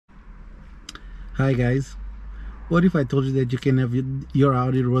Hi guys, what if I told you that you can have your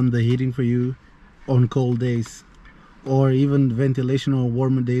Audi run the heating for you on cold days, or even ventilation on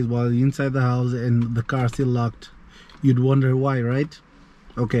warmer days while you're inside the house and the car still locked? You'd wonder why, right?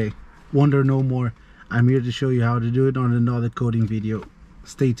 Okay, wonder no more. I'm here to show you how to do it on another coding video.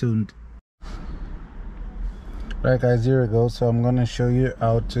 Stay tuned. Right guys, here we go. So I'm gonna show you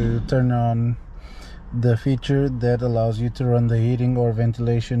how to turn on the feature that allows you to run the heating or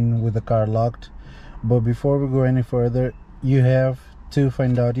ventilation with the car locked. But before we go any further, you have to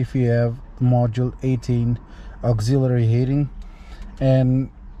find out if you have module 18 auxiliary heating. And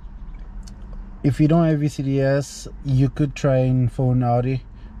if you don't have VCDS, you could try and phone Audi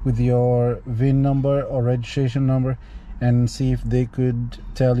with your VIN number or registration number and see if they could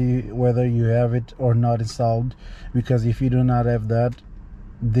tell you whether you have it or not installed, because if you do not have that,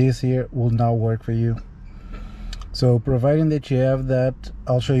 this here will not work for you. So providing that you have that,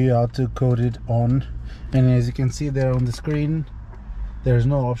 I'll show you how to code it on. And as you can see there on the screen, there's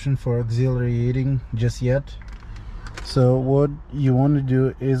no option for auxiliary heating just yet. So what you want to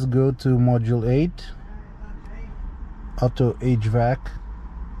do is go to module 8, auto HVAC.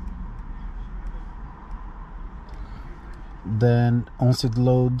 Then once it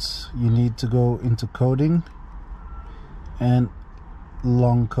loads, you need to go into coding and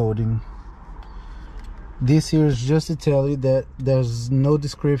long coding. This here is just to tell you that there's no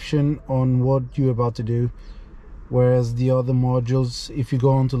description on what you're about to do, whereas the other modules, if you go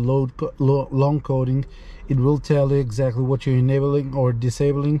on to long coding, it will tell you exactly what you're enabling or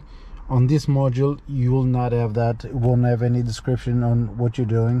disabling. On this module, you will not have that. It won't have any description on what you're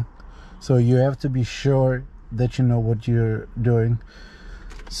doing, so you have to be sure that you know what you're doing.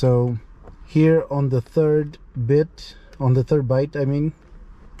 So here on the third byte, I mean,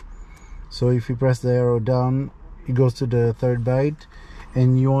 so if you press the arrow down, it goes to the third byte,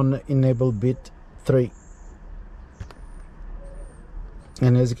 and you want to enable bit 3.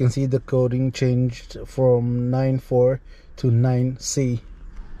 And as you can see, the coding changed from 9.4 to 9C.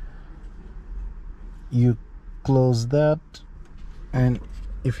 You close that, and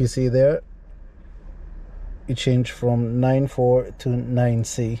if you see there, it changed from 9.4 to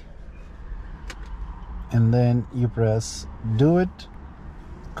 9C. And then you press do it,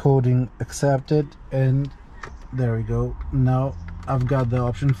 coding accepted, and there we go. Now I've got the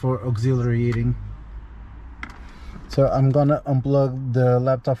option for auxiliary heating. So I'm gonna unplug the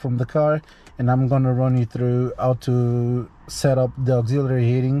laptop from the car, and I'm gonna run you through how to set up the auxiliary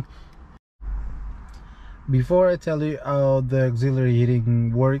heating. Before I tell you how the auxiliary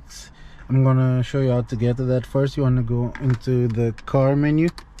heating works, I'm gonna show you how to get to that. First, you want to go into the car menu,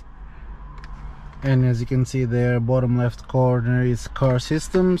 and as you can see there, bottom left corner is car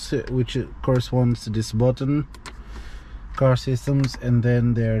systems, which corresponds to this button, car systems, and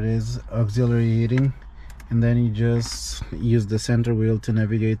then there it is, auxiliary heating, and then you just use the center wheel to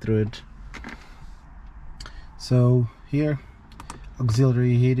navigate through it. So here,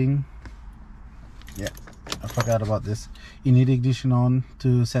 auxiliary heating, yeah, I forgot about this. You need ignition on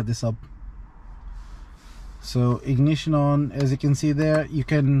to set this up. So ignition on, as you can see there, you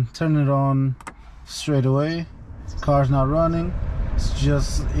can turn it on straight away. Car's not running, it's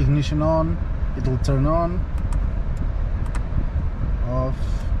just ignition on, it'll turn on, off.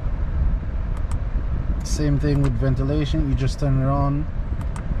 Same thing with ventilation, you just turn it on,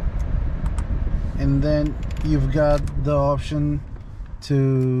 and then you've got the option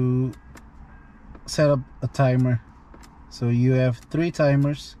to set up a timer. So you have 3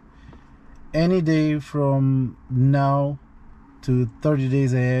 timers. Any day from now to 30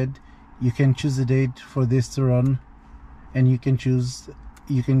 days ahead, you can choose a date for this to run, and you can choose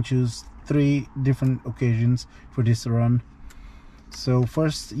 3 different occasions for this to run. So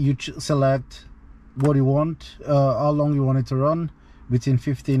first you select what you want, how long you want it to run, between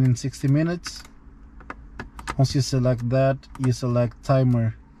 15 and 60 minutes. Once you select that, you select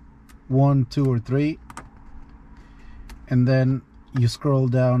timer 1, 2, or 3, and then you scroll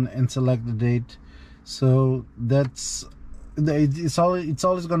down and select the date. So it's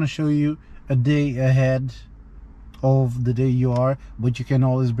always going to show you a day ahead of the day you are, but you can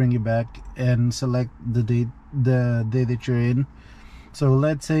always bring it back and select the day that you're in. So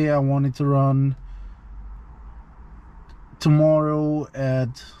let's say I want it to run tomorrow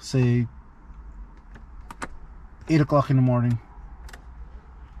at, say, 8 o'clock in the morning.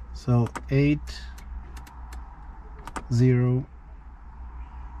 So 8, 0,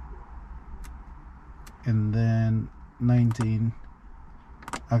 and then 19.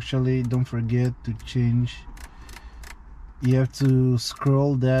 Actually, don't forget to change, you have to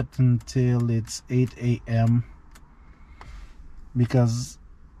scroll that until it's 8 a.m. because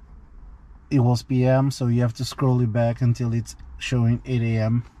it was PM, so you have to scroll it back until it's showing 8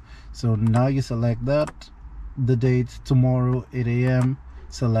 a.m. So now you select that, the date, tomorrow 8 a.m.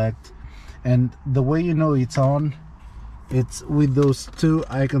 select, and the way you know it's on, it's with those two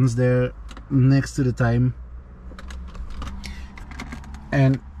icons there next to the time.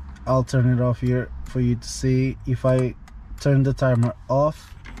 And I'll turn it off here for you to see. If I turn the timer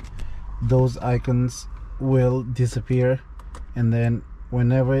off, those icons will disappear, and then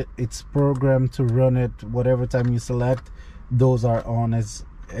whenever it's programmed to run at whatever time you select, those are on, as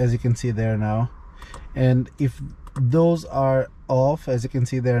you can see there now. And if those are off, as you can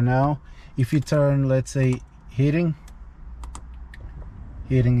see there now, if you turn, let's say, heating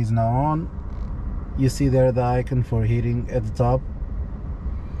is now on, you see there the icon for heating at the top,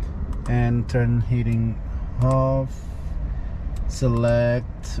 and turn heating off,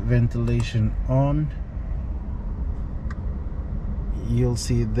 select ventilation on, you'll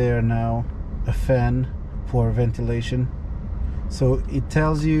see there now a fan for ventilation. So it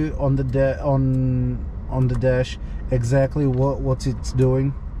tells you on the dash exactly what it's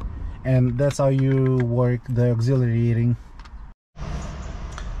doing, and that's how you work the auxiliary heating.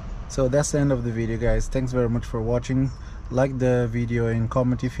 So that's the end of the video, guys. Thanks very much for watching. Like the video and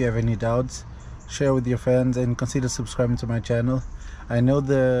comment if you have any doubts. Share with your friends and consider subscribing to my channel. I know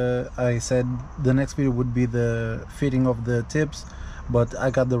I said the next video would be the fitting of the tips, but I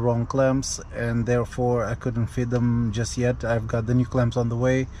got the wrong clamps and therefore I couldn't fit them just yet. I've got the new clamps on the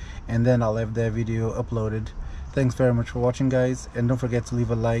way, and then I'll have that video uploaded. Thanks very much for watching, guys, and don't forget to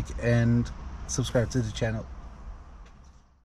leave a like and subscribe to the channel.